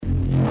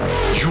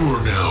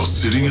now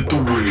sitting at the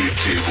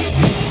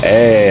Wavetable.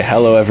 Hey,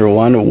 hello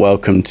everyone.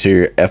 Welcome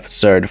to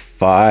episode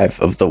 5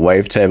 of the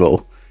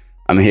Wavetable.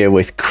 I'm here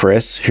with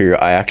Chris, who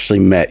I actually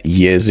met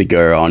years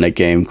ago on a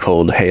game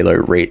called Halo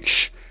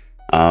Reach.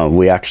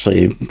 We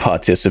actually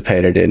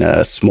participated in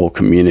a small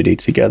community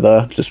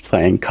together, just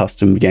playing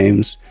custom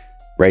games,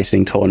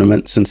 racing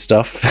tournaments and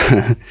stuff.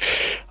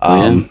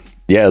 Yeah,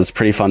 it was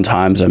pretty fun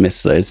times. I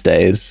miss those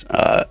days.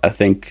 I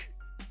think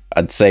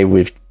I'd say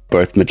we've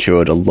both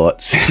matured a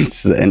lot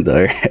since then,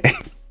 though.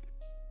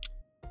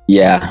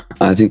 Yeah,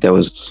 I think that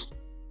was,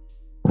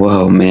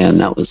 whoa, man,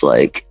 that was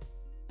like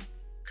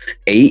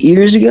 8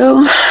 years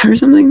ago or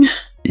something.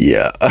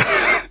 Yeah,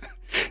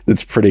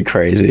 it's pretty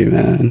crazy,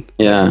 man.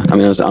 Yeah, I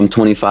mean, I'm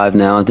 25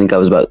 now. I think I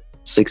was about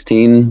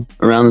 16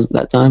 around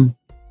that time.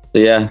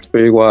 So yeah, it's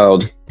pretty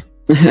wild.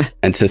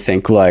 And to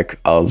think like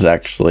I was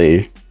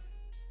actually,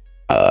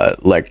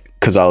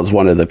 because I was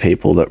one of the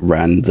people that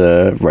ran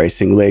the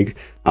racing league.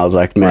 I was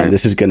like, man,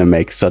 This is going to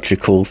make such a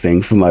cool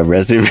thing for my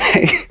resume.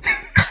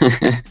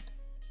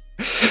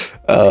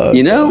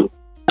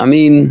 I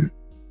mean,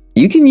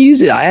 you can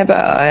use it. I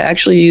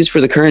actually used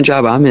for the current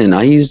job I'm in.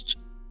 I used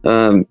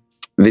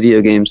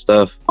video game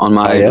stuff on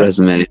my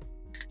resume.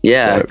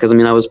 Yeah, because I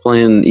mean, I was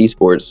playing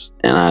esports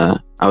and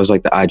I was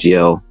like the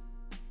IGL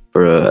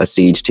for a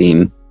Siege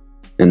team.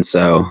 And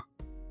so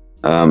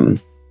I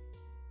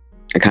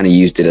kind of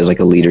used it as like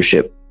a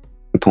leadership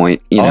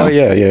point, you know? Oh,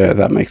 yeah,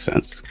 that makes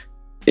sense.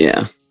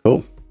 Yeah.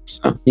 Cool.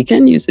 So you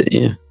can use it,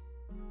 yeah.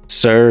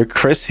 So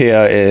Chris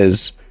here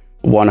is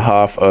one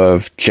half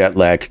of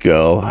Jetlag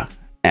Girl,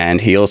 and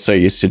he also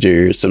used to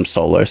do some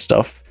solo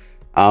stuff.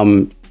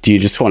 Do you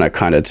just want to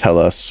kind of tell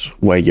us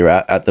where you're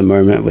at the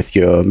moment with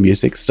your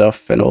music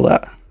stuff and all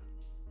that?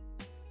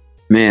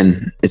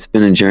 Man, it's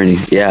been a journey.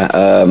 Yeah.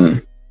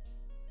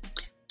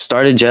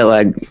 Started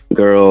Jetlag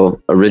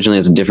Girl originally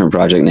as a different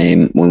project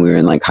name when we were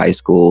in like high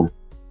school.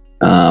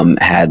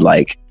 Had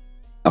like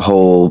a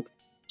whole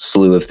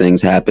slew of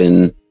things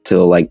happen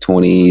till like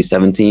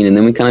 2017, and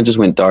then we kind of just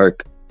went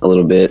dark a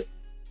little bit.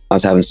 I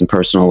was having some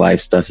personal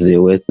life stuff to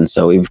deal with, and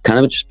so we've kind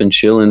of just been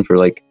chilling for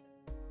like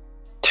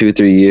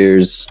 2-3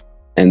 years,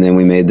 and then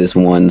we made this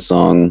one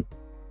song,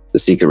 The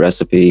Secret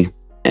Recipe,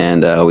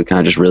 and we kind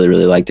of just really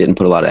liked it and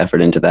put a lot of effort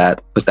into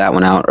that. Put that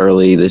one out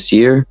early this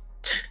year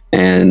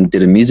and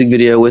did a music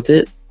video with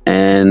it,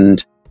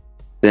 and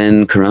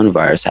then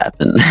coronavirus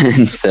happened.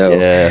 And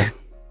so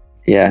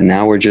yeah,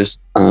 now we're just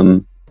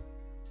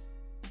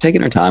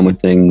taking our time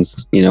with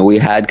things. You know, we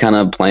had kind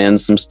of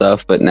planned some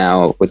stuff, but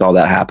now with all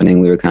that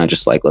happening, we were kind of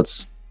just like,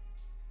 let's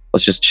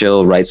just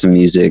chill, write some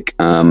music.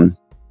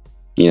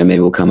 Maybe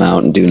we'll come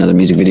out and do another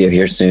music video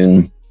here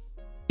soon.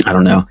 I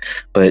don't know,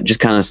 but just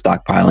kind of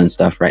stockpiling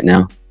stuff right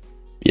now.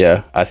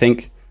 Yeah, I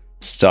think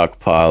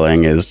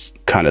stockpiling is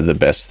kind of the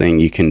best thing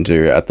you can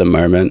do at the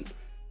moment.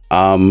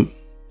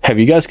 Have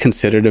you guys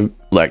considered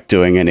like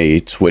doing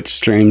any Twitch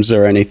streams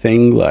or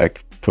anything,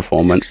 like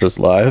performances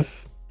live?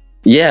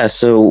 Yeah,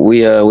 so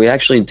we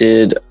actually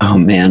did. Oh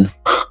man,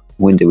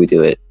 when did we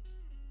do it?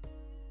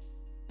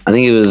 I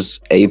think it was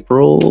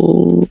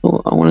April.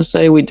 I want to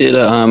say we did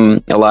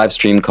a live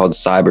stream called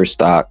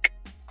Cyberstock.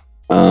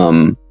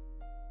 It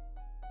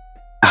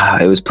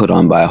was put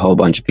on by a whole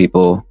bunch of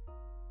people,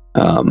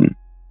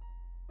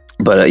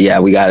 but yeah,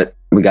 we got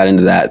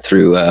into that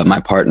through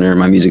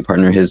my music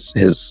partner.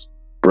 His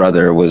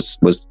brother was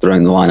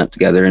throwing the lineup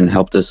together and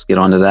helped us get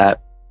onto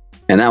that,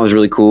 and that was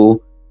really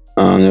cool.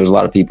 There was a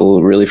lot of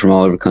people really from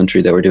all over the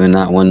country that were doing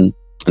that one,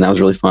 and that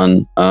was really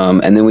fun.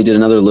 And then we did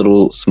another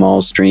little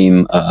small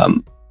stream. I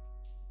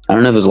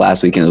don't know if it was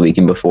last weekend or the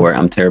weekend before.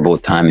 I'm terrible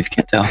with time if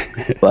you can't tell.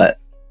 But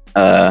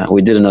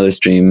we did another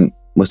stream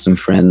with some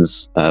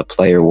friends,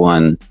 Player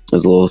One. It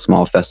was a little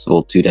small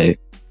festival, 2-day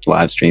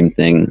live stream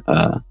thing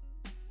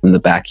in the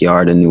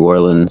backyard in New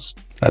Orleans.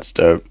 That's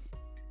dope.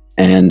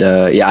 And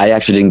I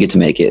actually didn't get to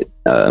make it.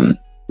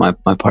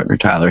 My partner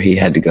Tyler, he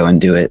had to go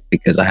and do it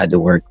because I had to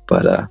work.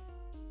 But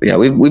yeah,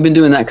 we've been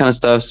doing that kind of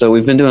stuff. So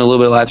we've been doing a little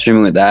bit of live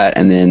streaming with that.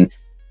 And then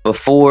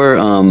before,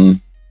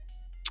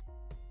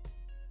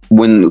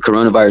 when the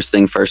coronavirus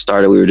thing first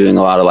started, we were doing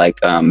a lot of like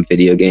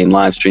video game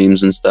live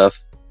streams and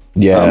stuff.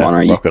 Yeah, on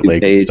our Rocket YouTube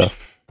League page.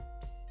 stuff.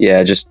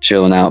 Yeah, just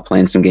chilling out,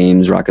 playing some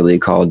games, Rocket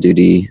League, Call of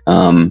Duty.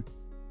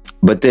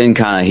 But then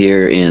kind of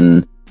here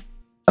in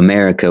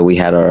America, we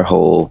had our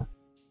whole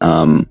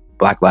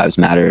Black Lives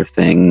Matter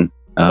thing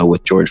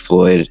with George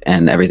Floyd,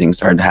 and everything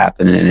started to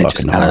happen. And it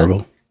just kind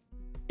of...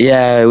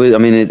 Yeah, it was. I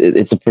mean,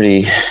 it's a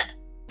pretty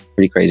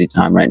crazy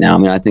time right now. I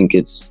mean, I think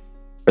it's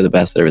for the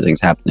best that everything's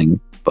happening,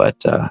 but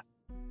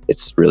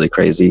it's really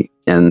crazy.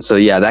 And so,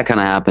 yeah, that kind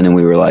of happened, and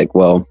we were like,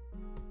 well,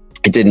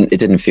 it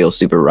didn't feel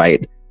super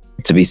right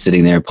to be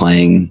sitting there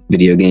playing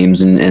video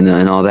games and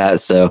all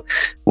that. So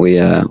we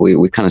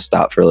kind of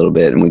stopped for a little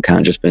bit, and we kind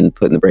of just been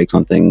putting the brakes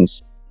on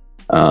things,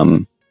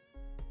 so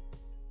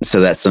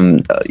that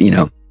some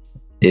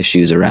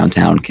issues around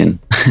town can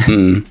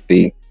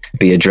be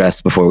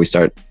addressed before we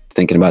start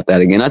thinking about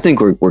that again. I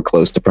think we're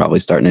close to probably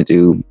starting to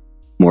do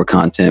more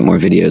content, more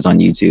videos on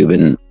YouTube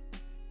and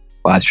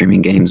live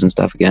streaming games and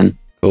stuff again.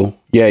 Cool.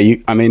 Yeah,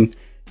 I mean,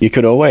 you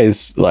could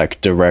always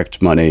like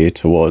direct money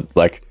toward,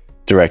 like,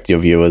 direct your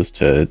viewers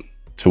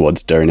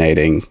towards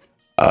donating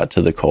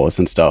to the cause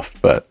and stuff.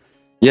 But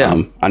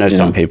I know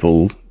some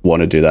people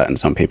want to do that and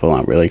some people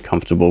aren't really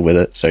comfortable with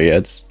it. So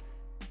yeah,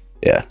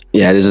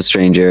 it is a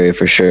strange area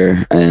for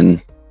sure.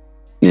 And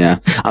yeah,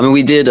 I mean,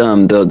 we did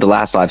the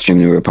last live stream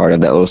we were a part of,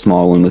 that little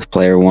small one with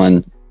Player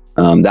One.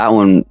 That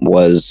one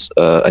was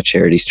a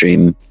charity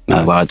stream.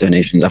 Nice. A lot of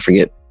donations. I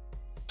forget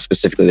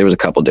specifically. There was a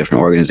couple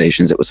different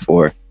organizations it was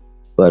for,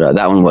 but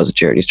that one was a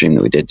charity stream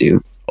that we did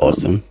do.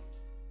 Awesome.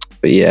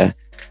 But yeah,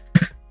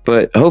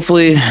 but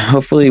hopefully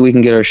we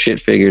can get our shit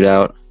figured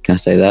out. Can I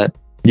say that?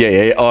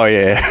 Yeah. Oh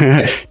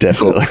yeah,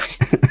 definitely.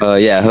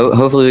 Cool.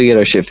 Hopefully we get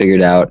our shit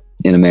figured out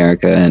in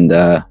America and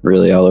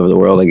really all over the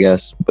world, I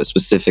guess, but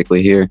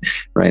specifically here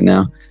right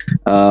now.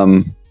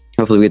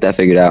 Hopefully we get that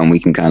figured out and we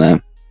can kind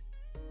of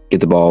get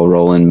the ball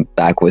rolling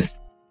back with,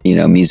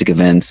 music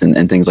events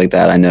and things like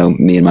that. I know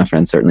me and my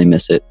friends certainly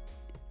miss it.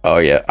 Oh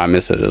yeah, I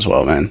miss it as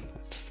well, man.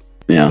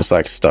 Yeah. Just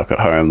like stuck at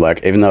home.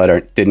 Like, even though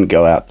I didn't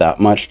go out that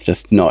much,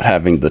 just not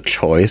having the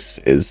choice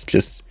is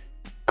just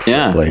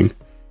crippling.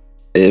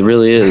 Yeah, it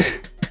really is.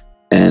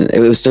 And it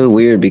was so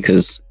weird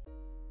because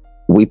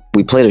we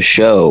played a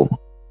show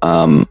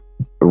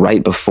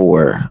right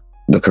before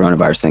the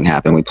coronavirus thing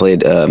happened. We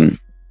played, I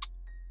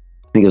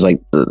think it was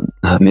like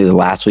maybe the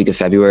last week of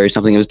February or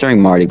something. It was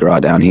during Mardi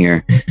Gras down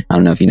here. I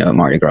don't know if you know what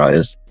Mardi Gras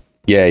is.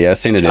 Yeah, I've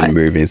seen it in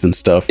movies and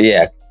stuff.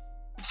 Yeah.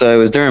 So it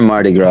was during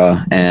Mardi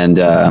Gras, and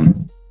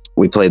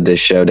we played this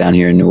show down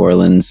here in New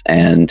Orleans,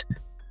 and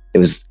it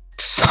was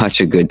such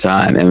a good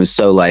time. It was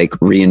so like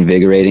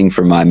reinvigorating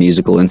for my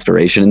musical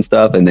inspiration and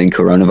stuff. And then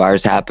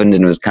coronavirus happened,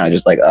 and it was kind of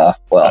just like,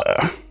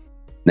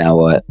 now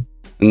what?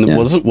 And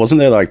wasn't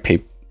there like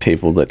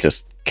people that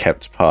just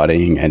kept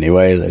partying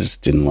anyway? They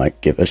just didn't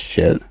like give a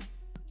shit.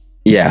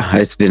 Yeah,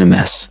 it's been a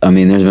mess. I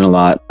mean, there's been a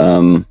lot.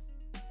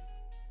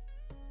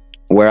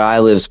 Where I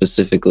live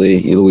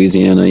specifically,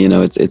 Louisiana,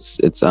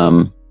 it's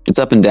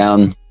up and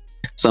down.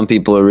 Some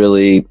people are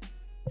really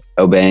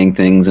obeying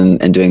things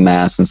and doing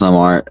masks, and some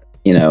aren't.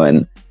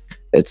 And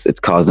it's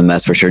caused a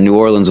mess for sure. New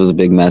Orleans was a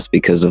big mess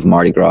because of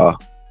Mardi Gras.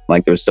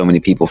 Like, there were so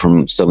many people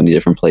from so many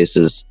different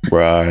places,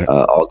 right,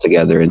 all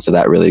together, and so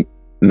that really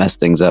messed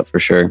things up for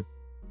sure.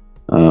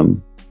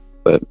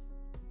 But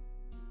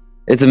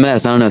it's a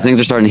mess. I don't know. Things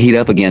are starting to heat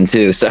up again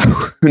too. So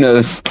who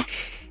knows?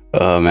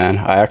 Oh man,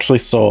 I actually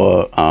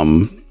saw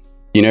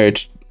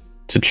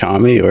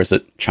Tachami, or is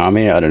it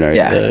Chami? I don't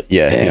know.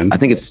 Yeah, him. I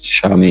think it's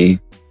Chami.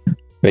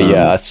 But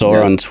I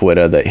saw on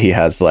Twitter that he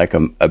has like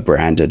a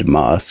branded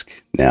mask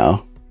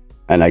now,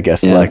 and I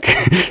guess like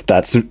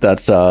that's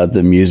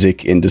the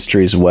music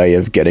industry's way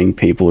of getting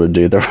people to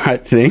do the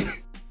right thing.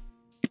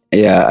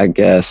 Yeah, I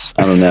guess.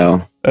 I don't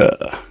know.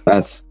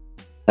 That's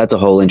a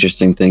whole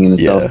interesting thing in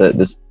itself. That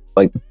this,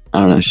 like, I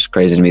don't know, it's just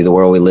crazy to me, the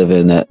world we live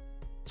in, that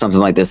something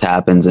like this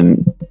happens,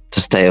 and to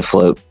stay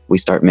afloat, we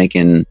start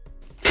making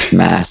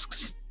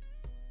masks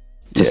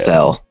to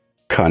sell.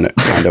 Kind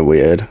of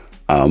weird.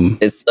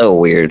 It's so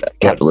weird.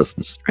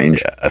 Capitalism's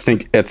strange. Yeah, I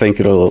think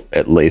it'll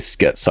at least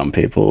get some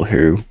people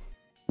who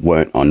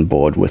weren't on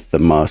board with the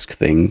mask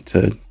thing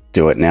to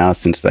do it now,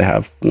 since they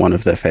have one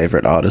of their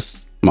favorite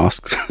artists'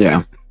 masks.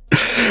 Yeah.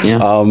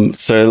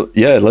 So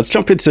let's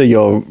jump into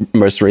your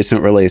most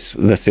recent release,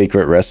 The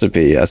Secret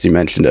Recipe, as you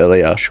mentioned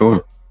earlier.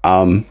 Sure.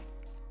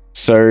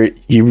 So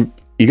you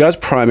guys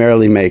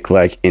primarily make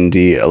like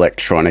indie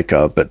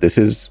electronica, but this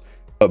is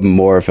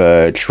more of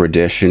a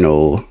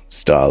traditional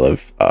style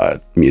of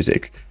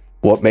music.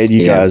 What made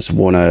you guys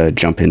want to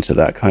jump into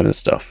that kind of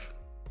stuff?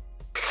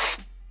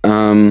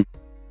 I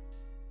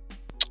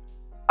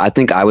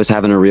think I was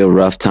having a real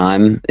rough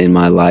time in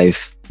my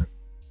life,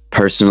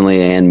 personally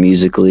and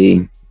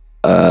musically,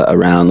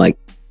 around like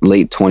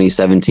late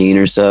 2017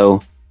 or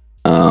so.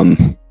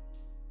 I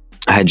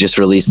had just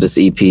released this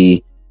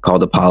EP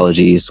called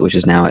Apologies, which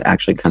is now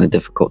actually kind of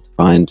difficult to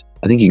find.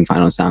 I think you can find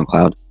it on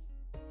SoundCloud.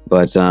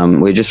 But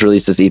we just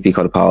released this EP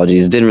called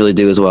Apologies. It didn't really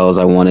do as well as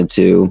I wanted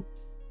to.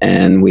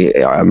 And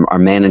our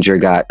manager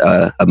got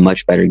a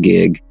much better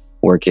gig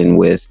working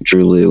with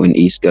Drew Lou and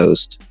East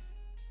Coast.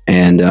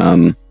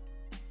 And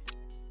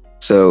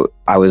so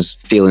I was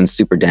feeling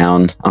super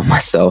down on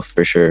myself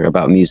for sure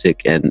about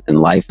music and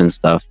life and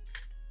stuff.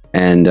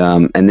 And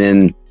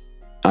then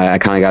I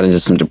kind of got into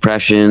some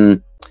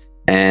depression.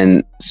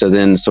 And so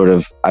then sort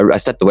of I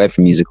stepped away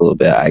from music a little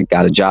bit. I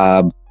got a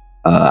job.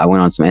 I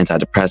went on some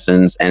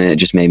antidepressants, and it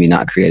just made me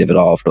not creative at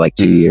all for like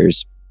 2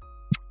 years,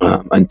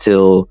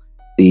 until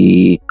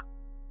the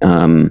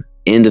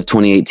end of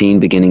 2018,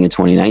 beginning of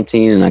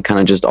 2019. And I kind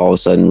of just all of a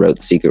sudden wrote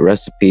The Secret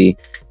Recipe,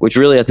 which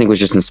really I think was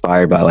just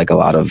inspired by like a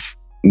lot of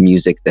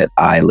music that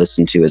I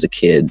listened to as a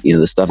kid.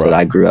 The stuff that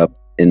I grew up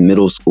in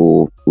middle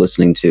school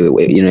listening to.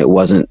 It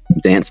wasn't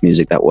dance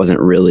music. That wasn't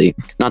really,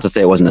 not to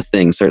say it wasn't a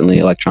thing. Certainly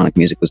electronic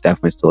music was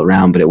definitely still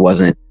around, but it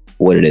wasn't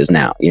what it is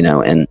now,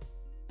 and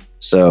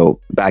so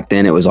back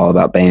then it was all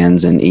about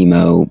bands and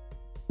emo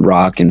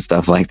rock and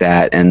stuff like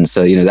that. And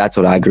so, that's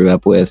what I grew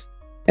up with.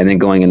 And then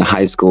going into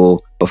high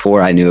school,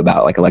 before I knew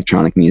about like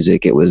electronic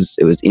music, it was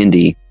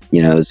indie,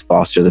 you know, it was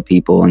Foster the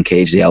People and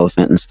Cage the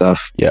Elephant and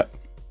stuff. Yeah.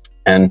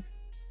 And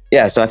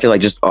yeah, so I feel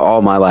like just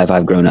all my life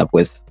I've grown up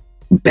with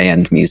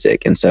band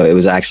music. And so it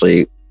was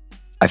actually,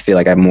 I feel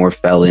like I more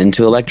fell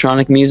into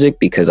electronic music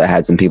because I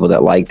had some people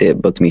that liked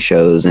it, booked me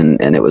shows, and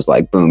it was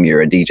like, boom,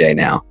 you're a DJ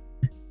now.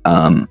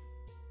 And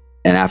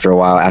after a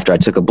while, after I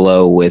took a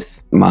blow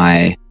with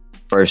my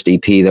first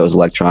EP that was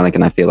electronic,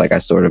 and I feel like I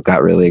sort of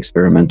got really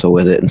experimental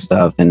with it and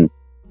stuff. And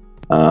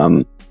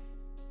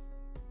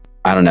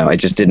I don't know, it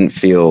just didn't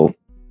feel,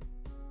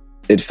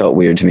 it felt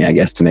weird to me, I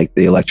guess, to make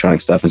the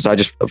electronic stuff. And so I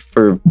just,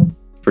 for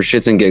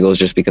shits and giggles,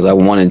 just because I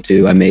wanted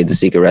to, I made the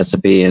secret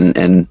recipe,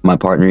 and my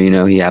partner, you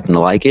know, he happened to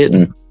like it.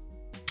 And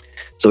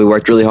so we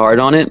worked really hard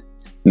on it,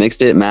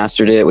 mixed it,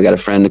 mastered it. We got a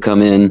friend to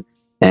come in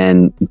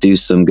and do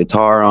some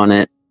guitar on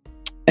it,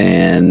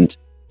 and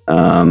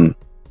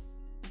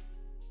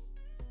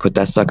put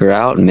that sucker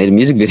out and made a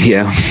music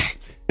video.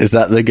 Is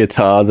that the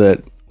guitar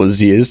that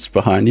was used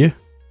behind you?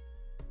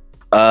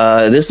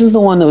 This is the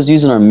one that was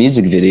used in our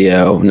music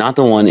video, not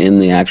the one in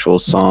the actual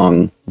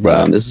song.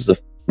 Right. This is the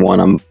one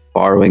I'm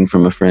borrowing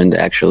from a friend,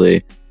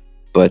 actually.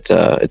 But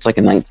it's like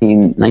a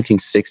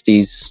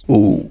 1960s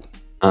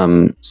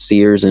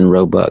Sears and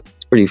Roebuck.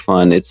 It's pretty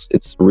fun.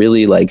 It's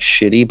really like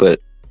shitty,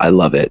 but I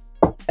love it.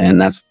 And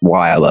that's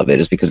why I love it,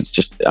 is because it's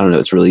just, I don't know,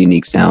 it's really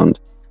unique sound.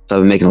 So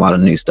I've been making a lot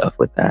of new stuff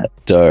with that.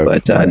 Dope.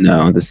 But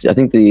no, I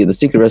think the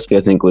secret recipe,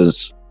 I think,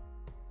 was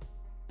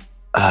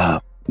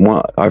our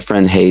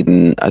friend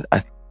Hayden.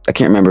 I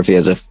can't remember if he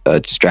has a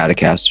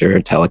Stratocaster or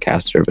a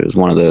Telecaster, but it was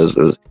one of those.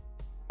 It was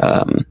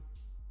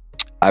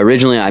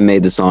originally I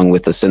made the song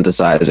with a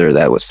synthesizer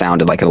that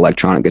sounded like an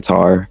electronic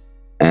guitar,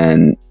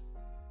 and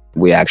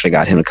we actually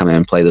got him to come in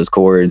and play those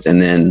chords, and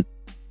then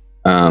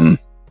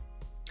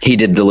he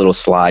did the little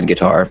slide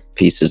guitar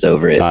pieces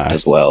over it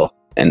as well.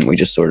 And we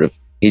just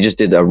he just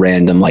did a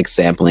random like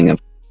sampling of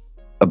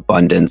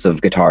abundance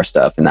of guitar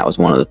stuff, and that was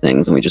one of the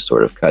things, and we just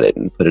sort of cut it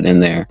and put it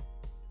in there.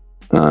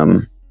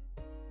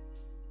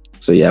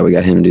 So yeah, we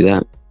got him to do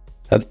that.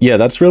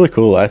 That's really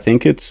cool. I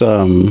think it's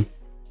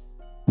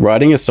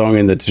writing a song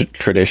in the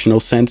traditional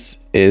sense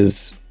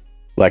is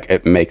like,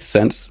 it makes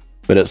sense,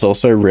 but it's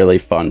also really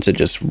fun to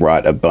just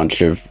write a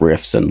bunch of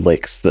riffs and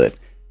licks that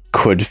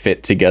could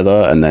fit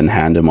together and then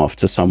hand them off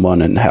to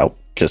someone and have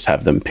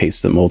them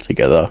piece them all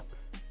together.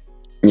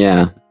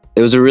 Yeah,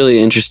 it was a really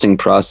interesting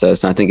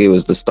process. And I think it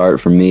was the start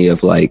for me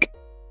of like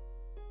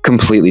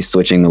completely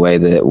switching the way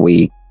that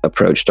we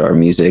approached our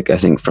music. I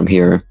think from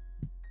here,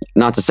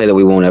 not to say that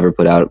we won't ever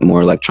put out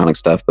more electronic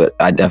stuff, but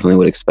I definitely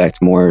would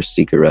expect more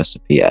secret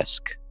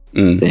recipe-esque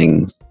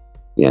things.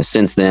 Yeah,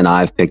 since then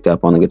I've picked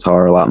up on the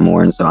guitar a lot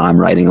more, and so I'm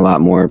writing a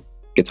lot more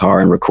guitar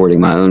and recording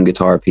my own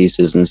guitar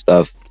pieces and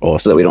stuff. Awesome.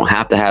 So that we don't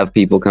have to have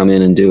people come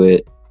in and do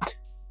it.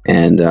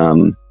 And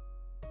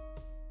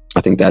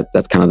I think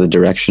that's kind of the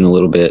direction a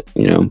little bit.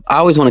 You know, I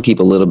always want to keep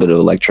a little bit of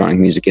electronic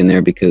music in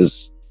there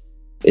because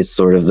it's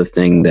sort of the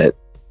thing that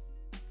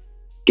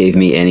gave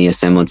me any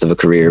semblance of a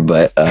career,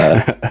 but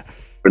at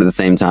the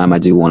same time, I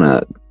do want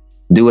to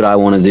do what I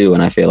want to do.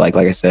 And I feel like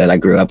I said, I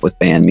grew up with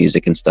band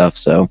music and stuff.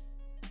 So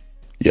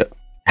yeah,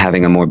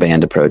 having a more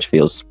band approach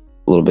feels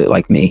a little bit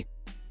like me.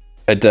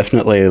 It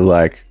definitely,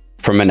 like,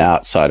 from an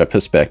outsider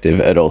perspective,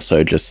 it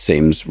also just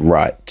seems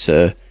right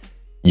to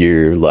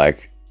you,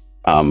 like,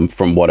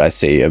 from what I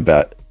see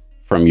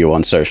from you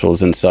on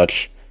socials and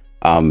such.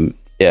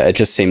 It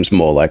just seems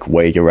more like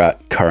where you're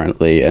at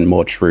currently and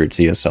more true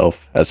to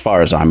yourself, as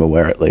far as I'm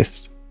aware, at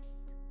least.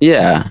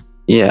 Yeah,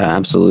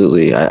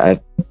 absolutely. I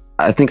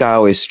think I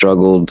always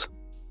struggled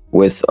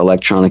with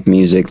electronic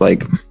music,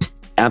 like,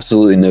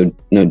 absolutely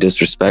no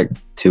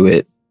disrespect to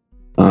it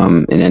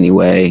in any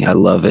way. I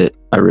love it.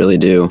 I really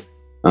do.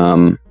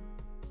 But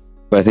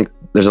I think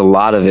there's a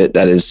lot of it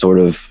that is sort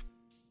of,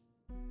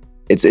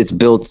 it's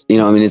built, you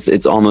know, I mean,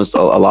 it's almost,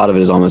 a lot of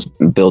it is almost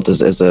built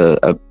as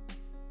a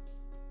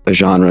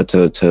genre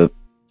to,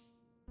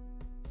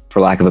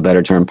 for lack of a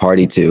better term,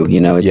 party to, you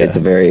know, it's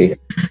a very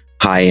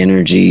high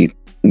energy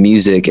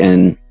music,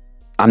 and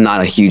I'm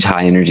not a huge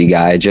high energy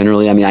guy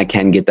generally. I mean, I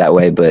can get that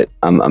way, but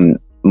I'm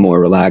more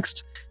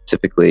relaxed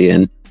typically.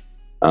 And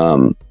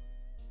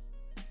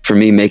for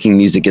me, making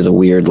music is a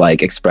weird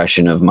like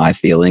expression of my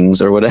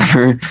feelings or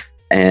whatever.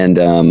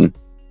 And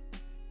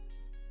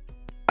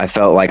I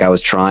felt like I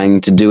was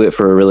trying to do it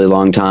for a really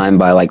long time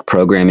by like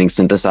programming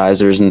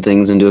synthesizers and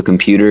things into a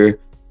computer.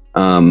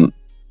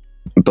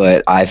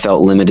 But I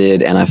felt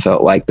limited, and I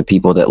felt like the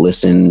people that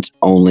listened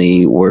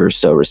only were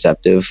so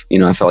receptive. You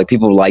know, I felt like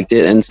people liked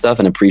it and stuff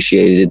and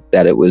appreciated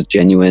that it was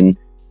genuine,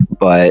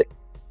 but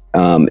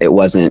it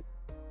wasn't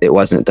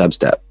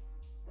dubstep.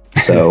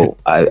 So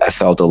I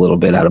felt a little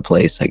bit out of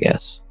place, I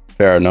guess.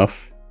 Fair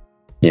enough.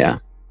 Yeah.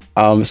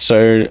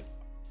 So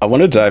I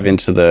want to dive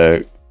into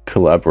the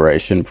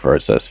collaboration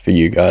process for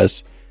you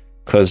guys,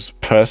 because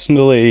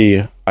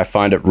personally, I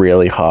find it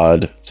really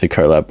hard to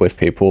collab with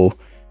people.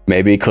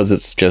 Maybe because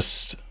it's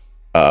just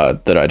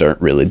that I don't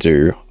really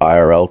do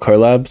IRL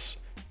collabs.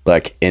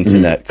 Like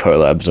internet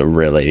collabs are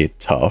really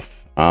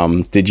tough.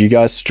 Did you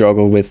guys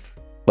struggle with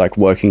like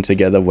working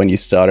together when you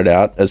started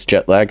out as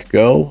Jetlag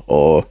Girl,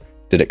 or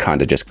did it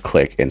kind of just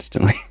click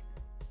instantly?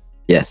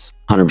 Yes,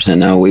 100%.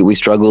 No, we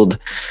struggled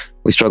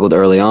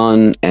early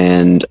on,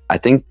 and I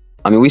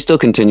mean we still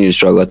continue to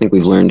struggle. I think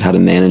we've learned how to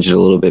manage it a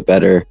little bit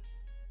better,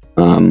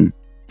 and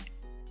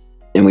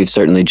we've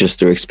certainly just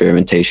through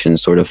experimentation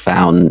sort of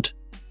found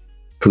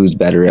who's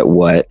better at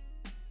what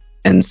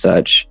and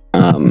such.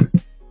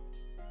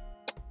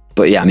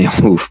 But yeah, I mean,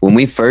 when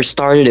we first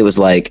started, it was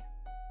like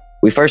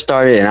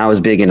and I was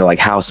big into like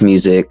house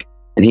music,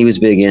 and he was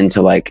big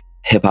into like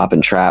hip hop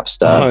and trap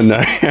stuff. Oh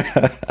no.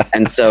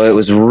 And so it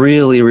was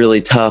really,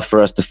 really tough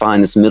for us to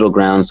find this middle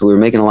ground. So we were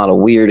making a lot of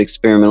weird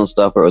experimental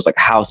stuff where it was like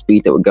a house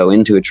beat that would go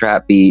into a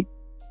trap beat.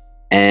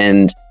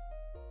 And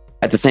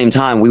at the same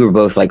time, we were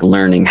both like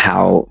learning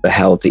how the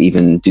hell to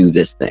even do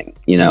this thing,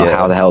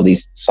 how the hell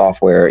these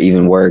software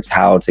even works,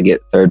 how to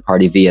get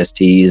third-party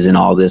VSTs and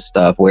all this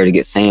stuff, where to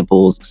get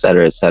samples, et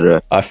cetera, et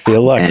cetera. I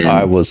feel like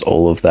I was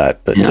all of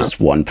that, but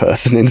just one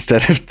person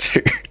instead of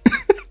two.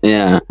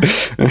 Yeah.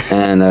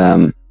 And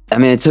I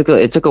mean, it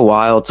took a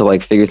while to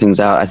like figure things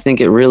out. I think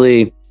it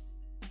really,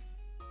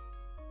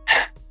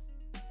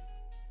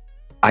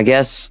 I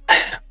guess,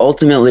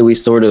 ultimately we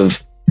sort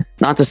of,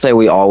 not to say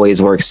we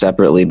always work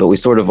separately, but we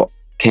sort of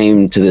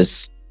came to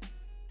this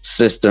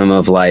system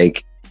of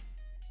like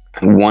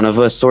one of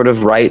us sort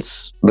of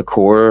writes the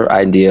core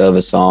idea of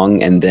a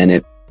song, and then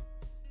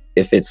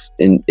if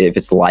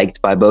it's liked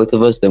by both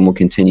of us, then we'll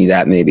continue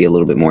that maybe a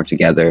little bit more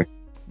together.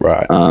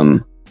 Right.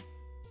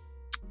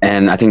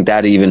 And I think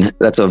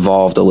that's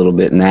evolved a little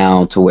bit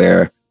now to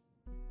where,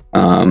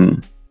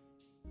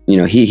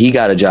 he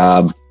got a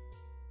job.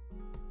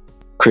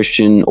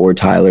 Christian, or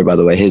Tyler, by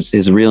the way,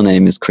 his real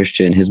name is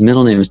Christian. His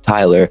middle name is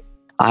Tyler.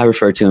 I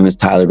refer to him as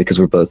Tyler because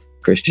we're both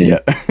Christian. Yeah.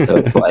 So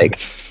it's like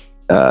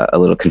a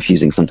little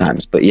confusing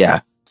sometimes, but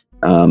yeah.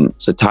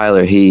 So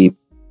Tyler, he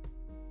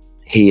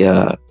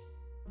got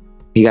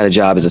a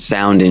job as a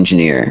sound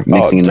engineer,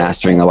 mixing and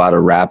mastering a lot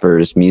of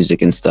rappers'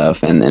 music and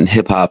stuff. And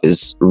hip hop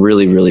is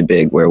really, really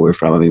big where we're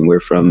from. I mean,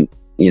 we're from,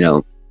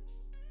 Lil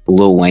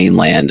Wayne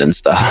land and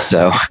stuff.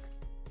 So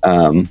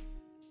a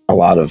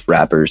lot of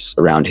rappers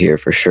around here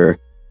for sure.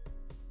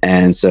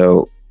 And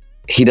so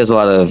he does a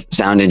lot of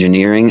sound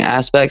engineering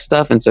aspect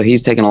stuff. And so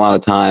he's taken a lot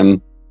of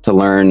time to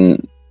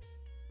learn,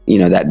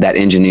 that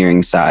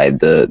engineering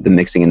side, the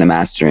mixing and the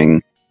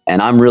mastering.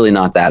 And I'm really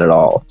not that at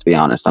all, to be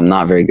honest. I'm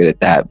not very good at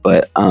that,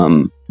 but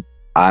I'm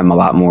a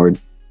lot more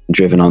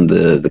driven on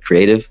the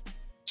creative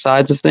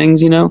sides of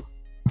things,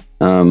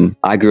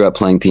 I grew up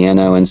playing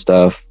piano and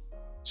stuff.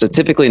 So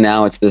typically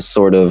now it's this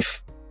sort of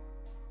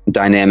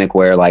dynamic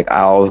where like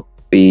I'll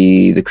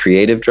be the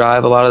creative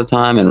drive a lot of the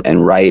time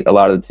and write a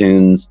lot of the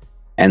tunes,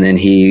 and then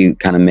he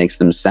kind of makes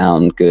them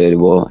sound good.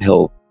 Well,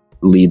 he'll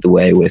lead the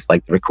way with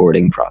like the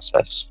recording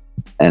process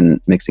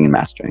and mixing and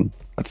mastering.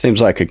 That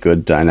seems like a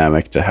good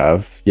dynamic to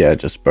have. Yeah,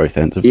 just both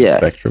ends of the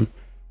spectrum.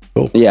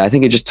 Cool. Yeah, I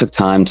think it just took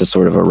time to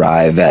sort of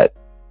arrive at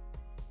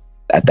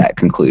that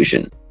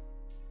conclusion,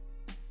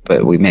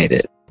 but we made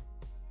it.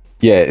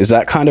 Yeah, is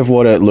that kind of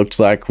what it looked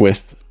like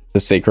with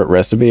the secret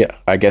recipe?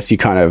 I guess you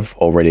kind of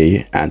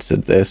already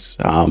answered this.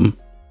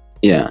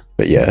 Yeah.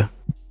 But yeah.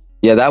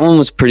 Yeah, that one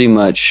was pretty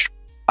much,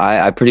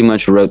 I pretty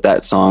much wrote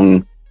that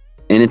song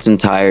in its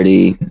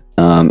entirety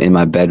in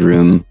my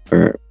bedroom,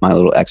 or my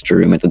little extra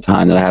room at the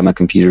time that I had my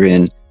computer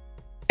in.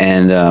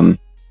 And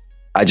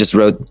I just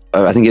wrote,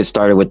 I think it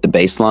started with the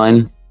bass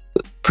line.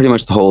 Pretty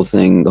much the whole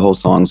thing, the whole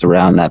song's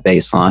around that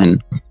bass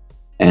line.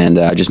 And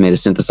I just made a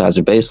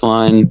synthesizer bass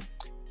line.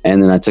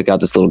 And then I took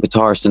out this little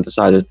guitar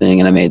synthesizer thing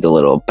and I made the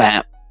little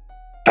bam,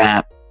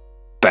 bam,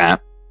 bam,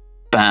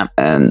 bam.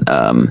 And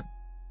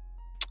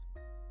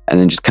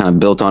then just kind of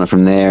built on it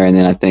from there. And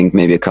then I think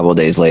maybe a couple of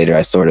days later,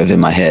 I sort of in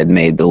my head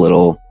made the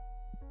little,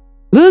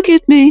 look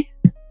at me,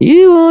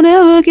 you won't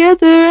ever get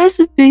the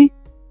recipe,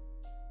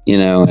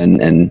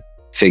 and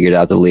figured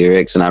out the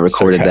lyrics. And I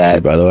recorded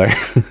that, by the way.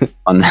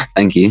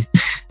 Thank you.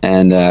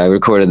 And I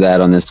recorded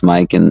that on this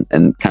mic and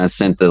kind of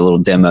sent the little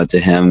demo to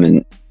him.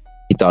 And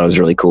he thought it was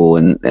really cool.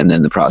 And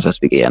then the process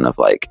began of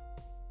like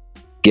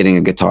getting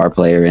a guitar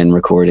player in,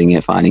 recording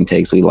it, finding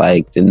takes we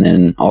liked, and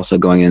then also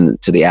going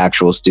into the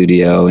actual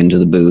studio, into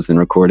the booth and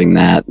recording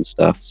that and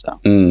stuff. So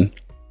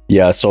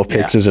yeah, I saw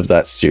pictures of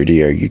that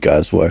studio you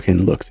guys work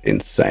in. Looked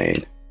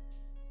insane.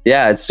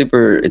 Yeah, it's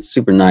super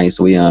nice.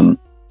 We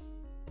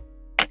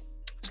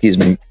excuse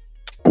me,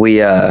 we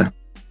get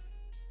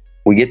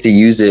to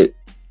use it,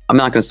 I'm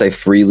not going to say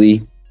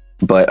freely,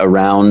 but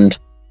around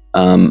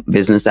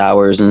business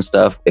hours and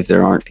stuff. If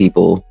there aren't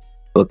people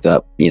booked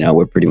up,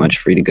 we're pretty much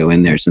free to go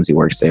in there since he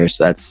works there.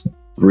 So that's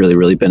really,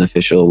 really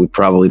beneficial. We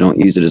probably don't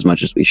use it as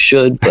much as we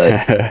should,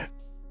 but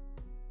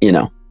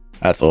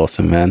That's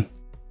awesome, man.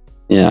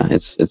 Yeah,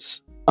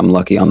 I'm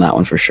lucky on that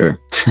one for sure.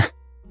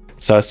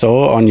 So I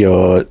saw on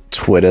your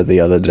Twitter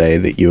the other day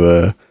that you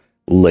were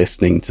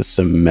listening to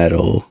some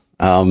metal.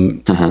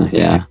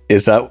 Yeah.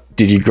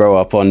 Did you grow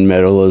up on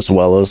metal as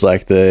well as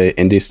like the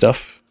indie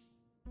stuff?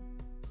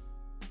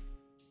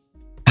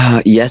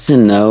 Yes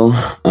and no.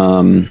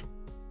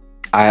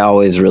 I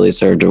always really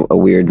served a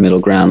weird middle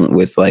ground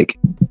with like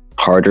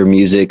harder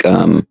music.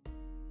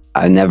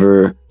 I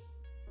never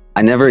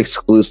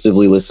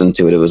exclusively listened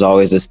to it. It was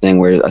always this thing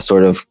where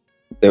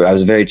I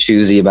was very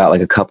choosy about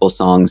like a couple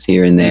songs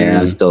here and there. And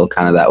I'm still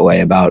kind of that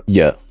way about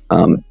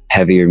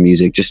heavier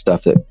music, just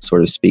stuff that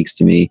sort of speaks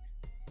to me.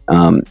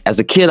 As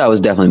a kid, I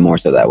was definitely more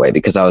so that way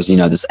because I was,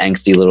 this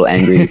angsty little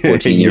angry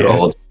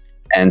 14-year-old.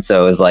 And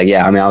so it was like,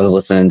 I was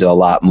listening to a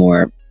lot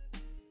more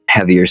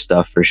heavier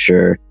stuff for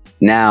sure.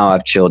 Now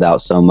I've chilled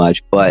out so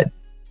much, but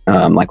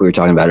like we were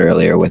talking about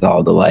earlier with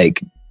all the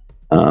like,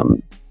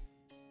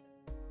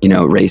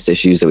 race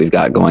issues that we've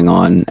got going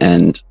on.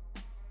 And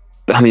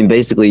I mean,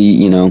 basically,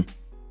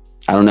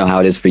 I don't know how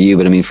it is for you,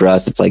 but I mean, for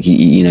us, it's like,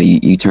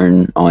 you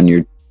turn on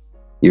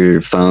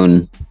your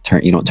phone,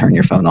 you don't turn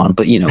your phone on,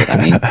 but you know what I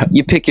mean?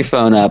 You pick your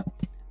phone up,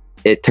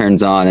 it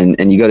turns on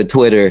and you go to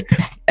Twitter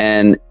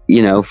and,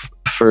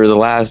 for the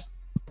last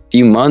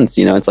few months,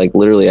 it's like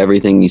literally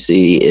everything you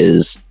see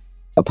is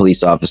a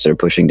police officer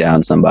pushing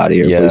down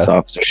somebody or a police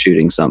officer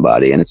shooting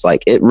somebody. And it's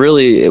like, it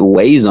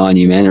weighs on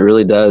you, man. It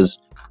really does.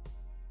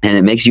 And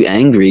it makes you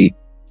angry.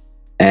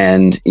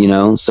 And,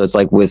 so it's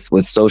like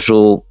with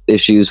social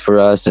issues for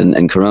us and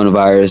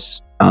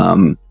coronavirus,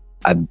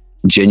 I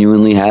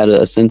genuinely had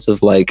a sense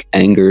of like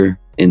anger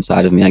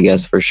inside of me, I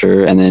guess, for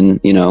sure. And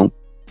then,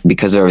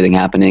 because of everything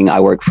happening,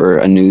 I work for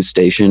a news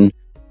station.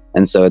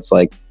 And so it's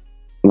like,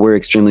 we're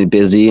extremely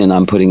busy and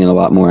I'm putting in a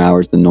lot more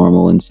hours than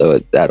normal. And so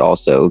that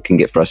also can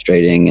get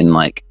frustrating. And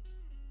like,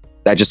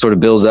 that just sort of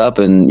builds up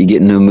and you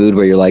get into a mood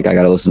where you're like, I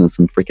got to listen to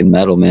some freaking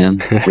metal,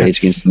 man. Rage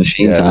Against the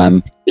Machine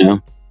time,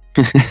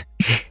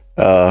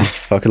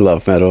 fucking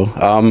love metal.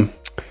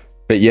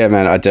 But yeah,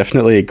 man, I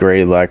definitely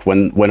agree. Like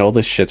when all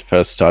this shit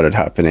first started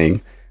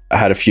happening, I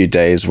had a few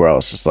days where I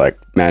was just like,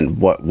 man,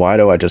 why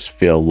do I just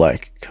feel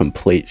like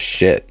complete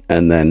shit?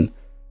 And then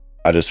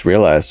I just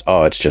realized,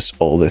 it's just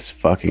all this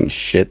fucking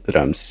shit that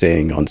I'm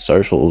seeing on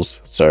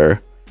socials. So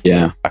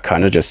I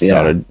kind of just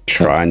started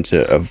trying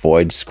to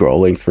avoid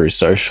scrolling through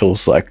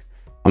socials. Like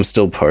I'm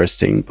still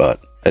posting,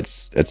 but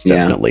it's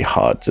definitely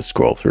hard to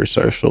scroll through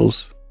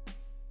socials.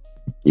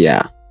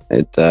 Yeah,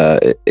 it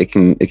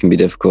can be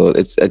difficult.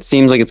 It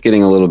seems like it's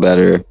getting a little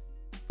better,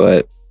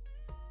 but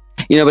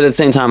but at the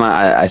same time,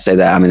 I say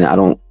that, I mean, I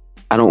don't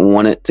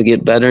want it to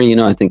get better.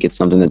 I think it's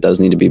something that does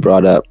need to be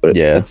brought up, but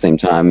at the same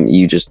time,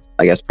 you just,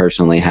 I guess,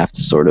 personally have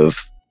to sort of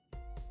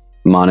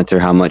monitor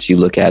how much you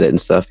look at it and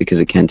stuff because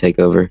it can take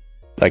over.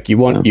 Like you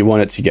want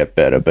it to get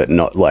better, but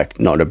not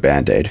a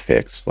Band-Aid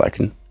fix, like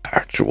an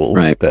actual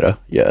better.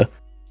 Yeah.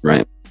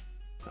 Right.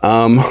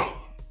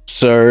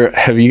 So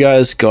have you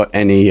guys got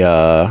any,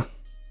 I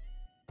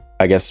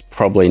guess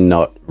probably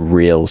not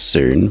real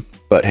soon,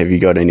 but have you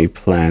got any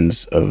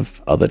plans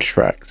of other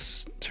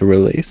tracks to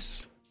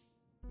release?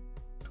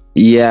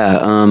 Yeah.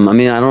 I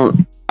mean, I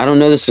don't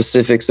know the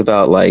specifics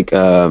about like,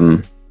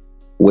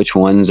 which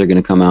ones are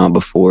going to come out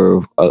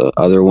before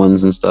other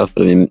ones and stuff.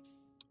 But I mean,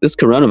 this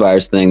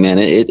coronavirus thing, man,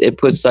 it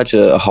puts such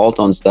a halt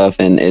on stuff,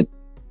 and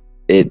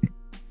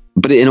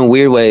but in a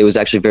weird way, it was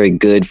actually very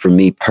good for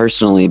me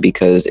personally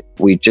because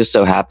we just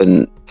so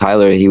happened,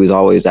 Tyler, he was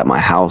always at my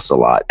house a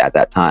lot at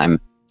that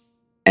time.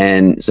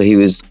 And so he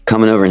was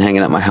coming over and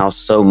hanging at my house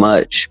so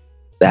much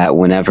that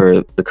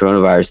whenever the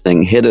coronavirus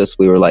thing hit us,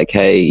 we were like,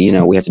 hey,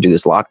 we have to do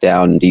this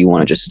lockdown. Do you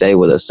want to just stay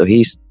with us? So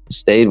he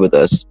stayed with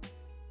us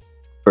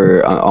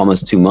for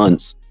almost 2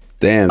 months.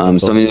 Damn.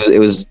 So I mean, it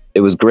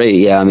was great.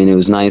 Yeah. I mean, it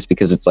was nice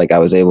because it's like I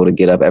was able to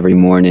get up every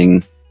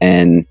morning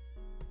and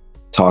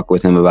talk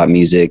with him about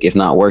music. If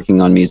not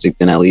working on music,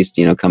 then at least,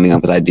 coming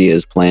up with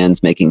ideas,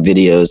 plans, making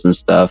videos and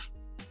stuff.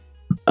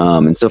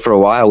 And so for a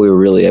while, we were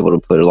really able to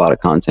put a lot of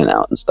content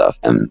out and stuff.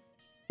 And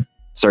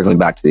circling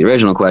back to the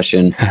original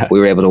question, we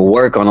were able to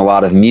work on a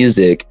lot of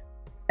music.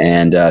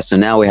 And so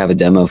now we have a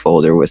demo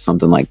folder with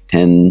something like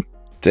 10,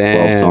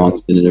 12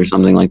 songs in it or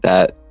something like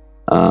that.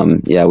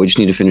 We just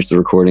need to finish the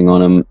recording on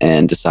them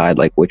and decide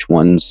like which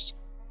ones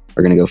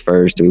are going to go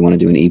first. Do we want to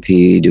do an EP?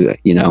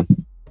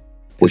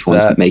 Which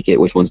ones make it,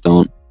 which ones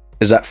don't.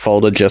 Is that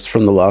folder just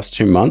from the last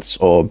 2 months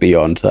or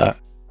beyond that?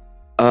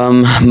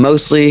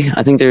 Mostly,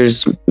 I think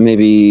there's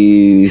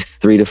maybe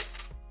three to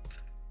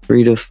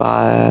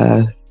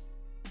five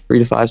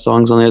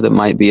songs on there that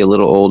might be a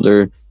little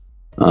older.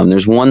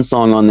 There's one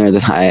song on there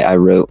that I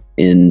wrote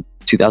in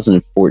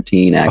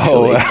 2014, actually.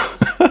 Oh,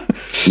 wow.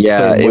 Yeah,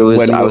 so it was.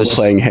 When I was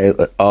playing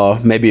Halo.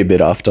 Oh, maybe a bit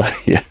after.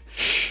 Yeah.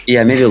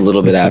 Yeah, maybe a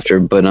little bit after,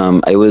 but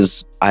I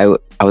was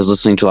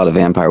listening to a lot of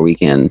Vampire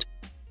Weekend,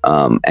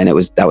 and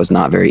that was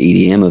not very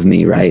EDM of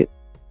me, right?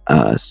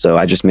 So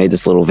I just made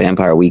this little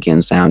Vampire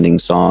Weekend sounding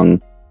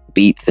song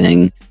beat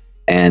thing,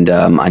 and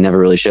I never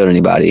really showed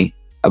anybody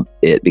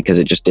it because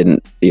it just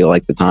didn't feel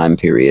like the time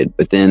period.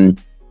 But then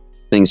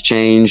things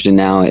changed, and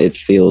now it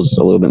feels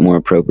a little bit more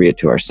appropriate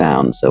to our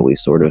sound. So we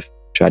sort of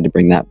tried to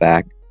bring that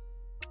back.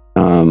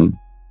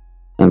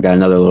 I've got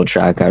another little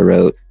track I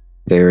wrote.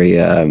 Very,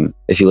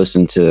 if you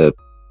listen to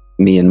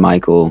Me and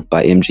Michael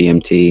by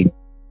MGMT,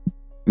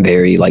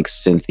 very like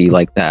synthy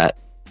like that.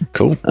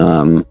 Cool.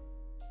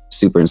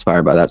 Super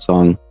inspired by that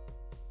song.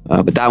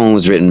 But that one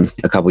was written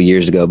a couple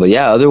years ago. But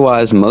yeah,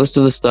 otherwise, most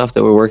of the stuff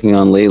that we're working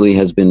on lately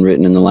has been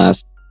written in the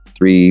last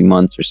 3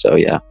 months or so.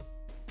 Yeah.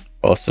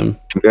 Awesome.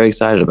 I'm very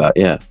excited about.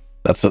 Yeah.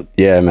 That's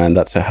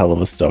a hell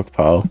of a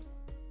stockpile.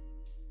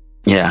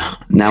 Yeah.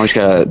 Now I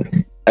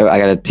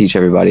gotta teach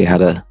everybody how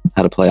to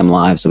play them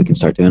live so we can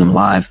start doing them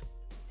live.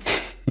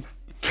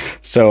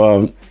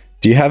 So,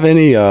 do you have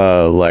any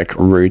like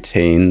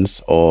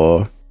routines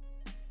or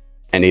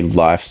any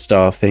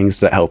lifestyle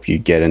things that help you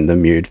get in the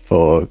mood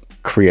for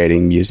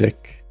creating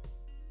music?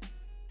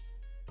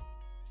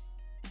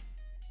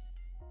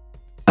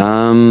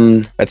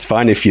 It's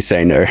fine if you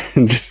say no.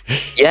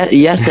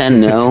 Yes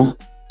and no.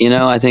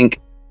 I think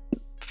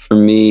for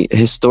me,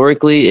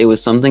 historically, it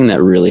was something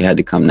that really had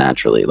to come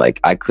naturally. Like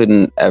I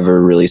couldn't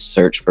ever really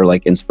search for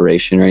like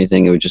inspiration or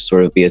anything. It would just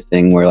sort of be a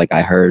thing where like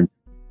I heard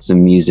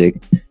some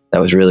music that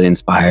was really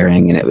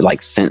inspiring and it would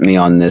like sent me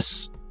on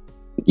this,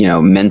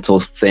 mental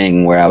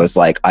thing where I was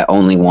like, I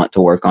only want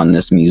to work on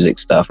this music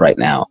stuff right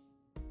now.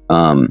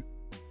 And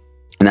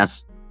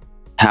that's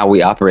how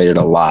we operated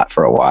a lot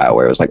for a while,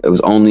 where it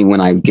was only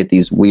when I get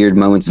these weird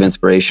moments of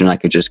inspiration, I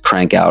could just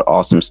crank out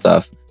awesome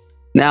stuff.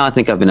 Now I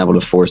think I've been able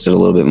to force it a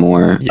little bit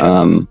more.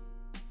 Yeah.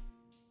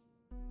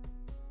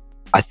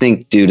 I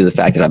think due to the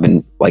fact that I've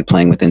been like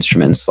playing with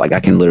instruments, like I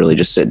can literally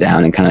just sit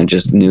down and kind of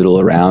just noodle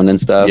around and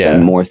stuff,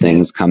 and more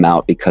things come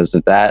out because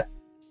of that.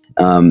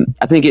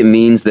 I think it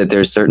means that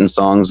there's certain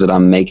songs that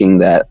I'm making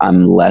that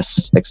I'm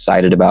less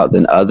excited about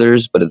than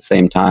others, but at the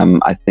same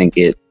time, I think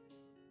it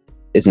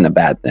isn't a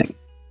bad thing,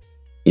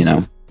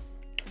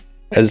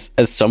 As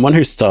someone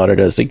who started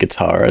as a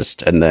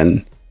guitarist and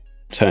then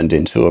turned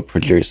into a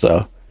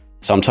producer,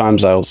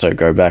 sometimes I also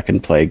go back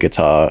and play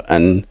guitar,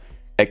 and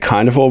it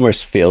kind of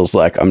almost feels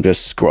like I'm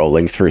just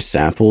scrolling through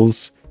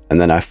samples and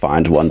then I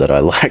find one that I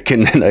like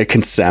and then I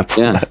can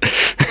sample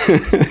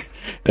that.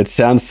 It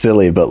sounds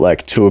silly, but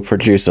like to a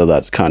producer,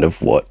 that's kind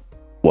of what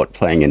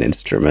playing an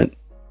instrument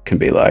can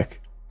be like.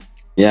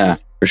 Yeah,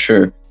 for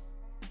sure.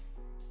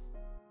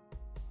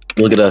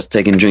 Look at us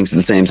taking drinks at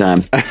the same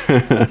time.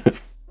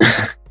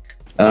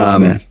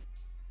 But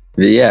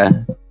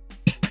yeah,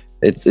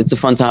 it's a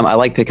fun time. I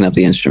like picking up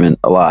the instrument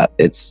a lot.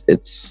 It's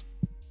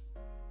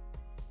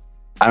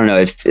I don't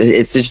know.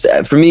 It's just,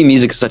 for me,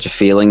 music is such a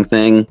feeling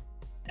thing,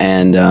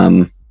 and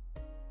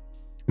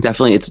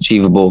definitely it's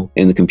achievable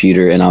in the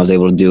computer, and I was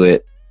able to do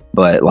it.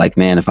 But like,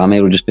 man, if I'm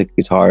able to just pick a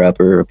guitar up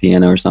or a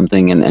piano or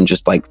something and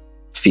just like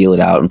feel it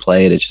out and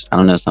play it, it's just, I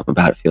don't know, something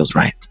about it feels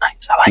right. It's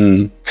nice. I like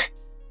it.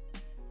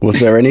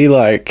 Was there any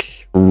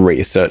like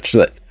research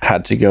that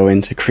had to go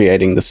into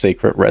creating the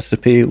secret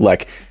recipe?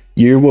 Like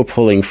you were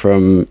pulling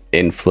from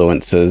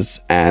influences,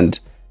 and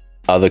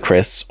other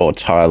Chris or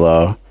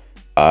Tyler,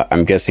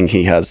 I'm guessing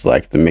he has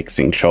like the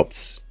mixing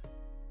chops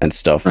and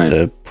stuff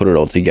to put it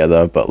all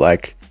together, but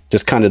like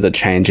just kind of the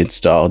change in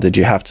style, did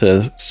you have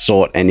to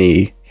sort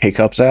any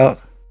hiccups out?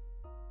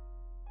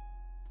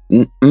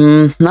 Not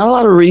a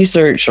lot of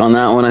research on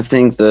that one. I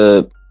think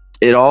that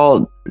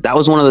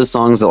was one of those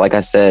songs that, like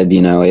I said,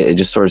 it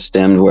just sort of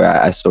stemmed where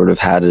I sort of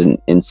had an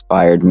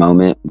inspired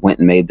moment, went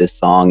and made this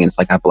song, and it's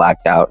like I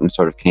blacked out and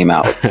sort of came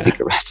out with the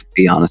secret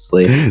recipe,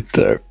 honestly.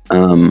 Dope.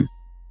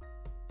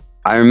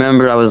 I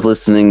remember I was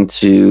listening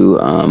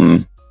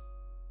to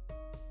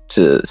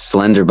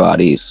Slender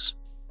Bodies,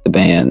 the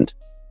band,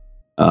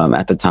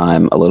 at the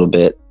time a little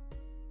bit.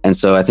 And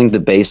so I think the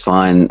bass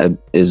line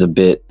is a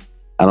bit,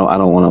 I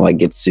don't want to like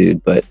get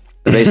sued, but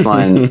the bass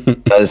line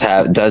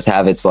does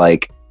have its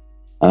like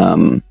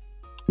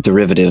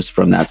derivatives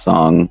from that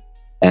song,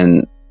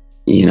 and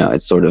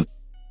it's sort of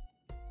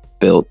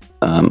built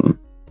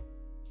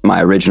my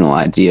original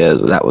idea.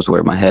 That was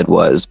where my head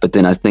was, but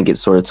then I think it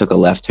sort of took a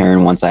left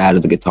turn once I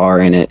added the guitar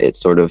in it. It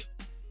sort of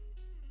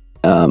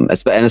and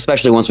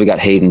especially once we got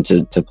Hayden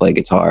to play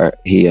guitar,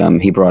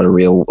 he brought a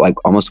real like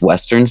almost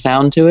Western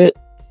sound to it.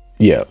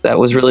 Yeah, that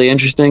was really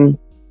interesting.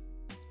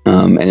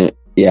 And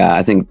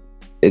I think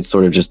it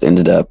sort of just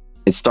ended up.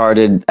 It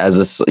started as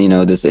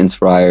this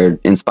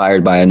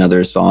inspired by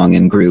another song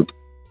and group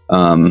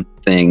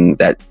thing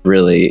that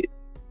really,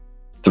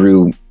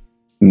 through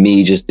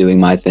me just doing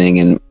my thing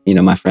and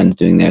my friends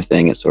doing their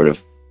thing, it sort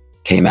of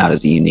came out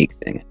as a unique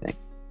thing, I think.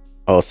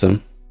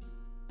 Awesome.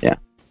 Yeah,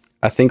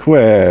 I think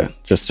we're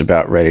just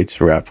about ready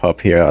to wrap up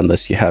here,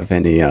 unless you have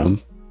any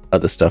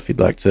other stuff you'd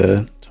like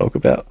to talk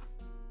about.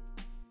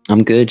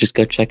 I'm good. Just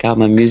go check out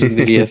my music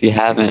video if you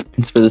haven't.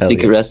 It's for the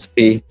secret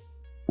recipe.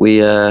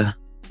 We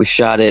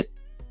shot it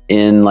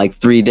in like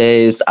 3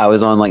 days. I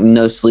was on like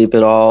no sleep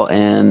at all,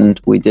 and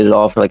we did it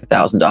all for like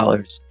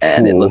 $1,000,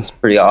 and it looks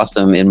pretty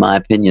awesome in my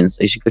opinion.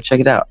 So you should go check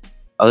it out.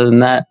 Other than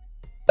that,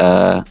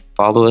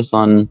 follow us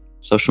on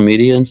social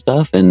media and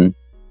stuff, and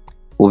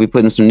we'll be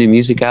putting some new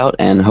music out,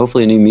 and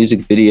hopefully a new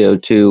music video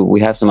too. We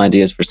have some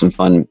ideas for some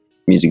fun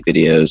music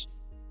videos,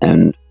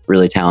 and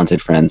really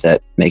talented friends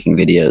at making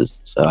videos.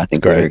 So I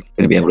think we're going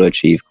to be able to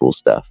achieve cool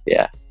stuff.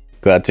 Yeah.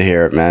 Glad to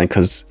hear it, man,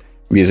 because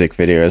music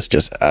videos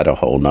just add a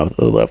whole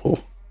nother level.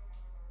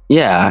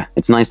 Yeah,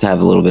 it's nice to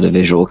have a little bit of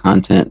visual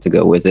content to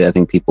go with it. I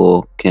think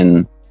people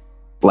can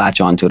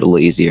latch onto it a little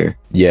easier.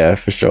 Yeah,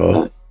 for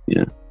sure.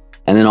 Yeah.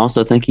 And then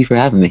also, thank you for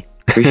having me.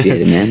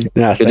 Appreciate it, man.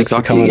 Yeah, thanks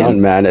for coming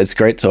on, man. It's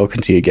great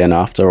talking to you again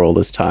after all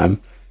this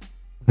time.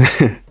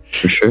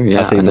 For sure,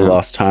 yeah. I think the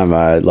last time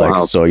I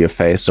saw your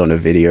face on a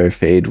video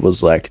feed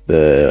was like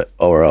the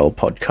ORL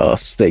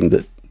podcast thing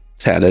that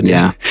Tanner did.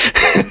 Yeah.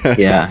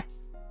 Yeah.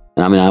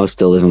 And I mean, I was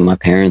still living with my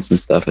parents and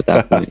stuff at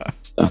that point.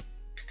 So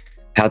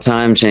how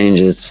time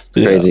changes.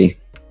 It's crazy.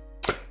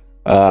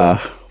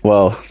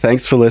 Well,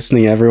 thanks for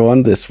listening,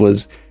 everyone. This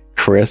was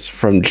Chris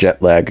from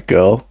Jetlag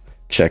Girl.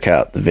 Check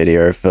out the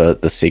video for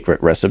the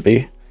secret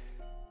recipe.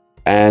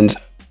 And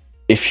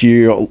if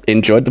you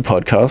enjoyed the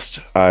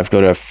podcast, I've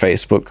got a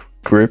Facebook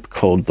group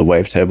called the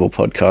Wavetable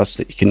Podcast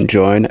that you can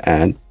join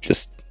and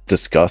just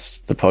discuss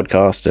the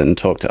podcast and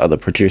talk to other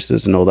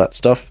producers and all that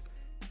stuff.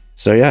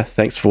 So yeah,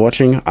 thanks for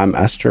watching. I'm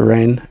Astro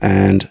Rain,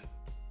 and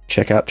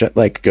check out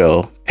Jetlag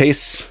Girl.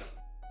 Peace.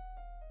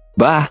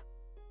 Bye.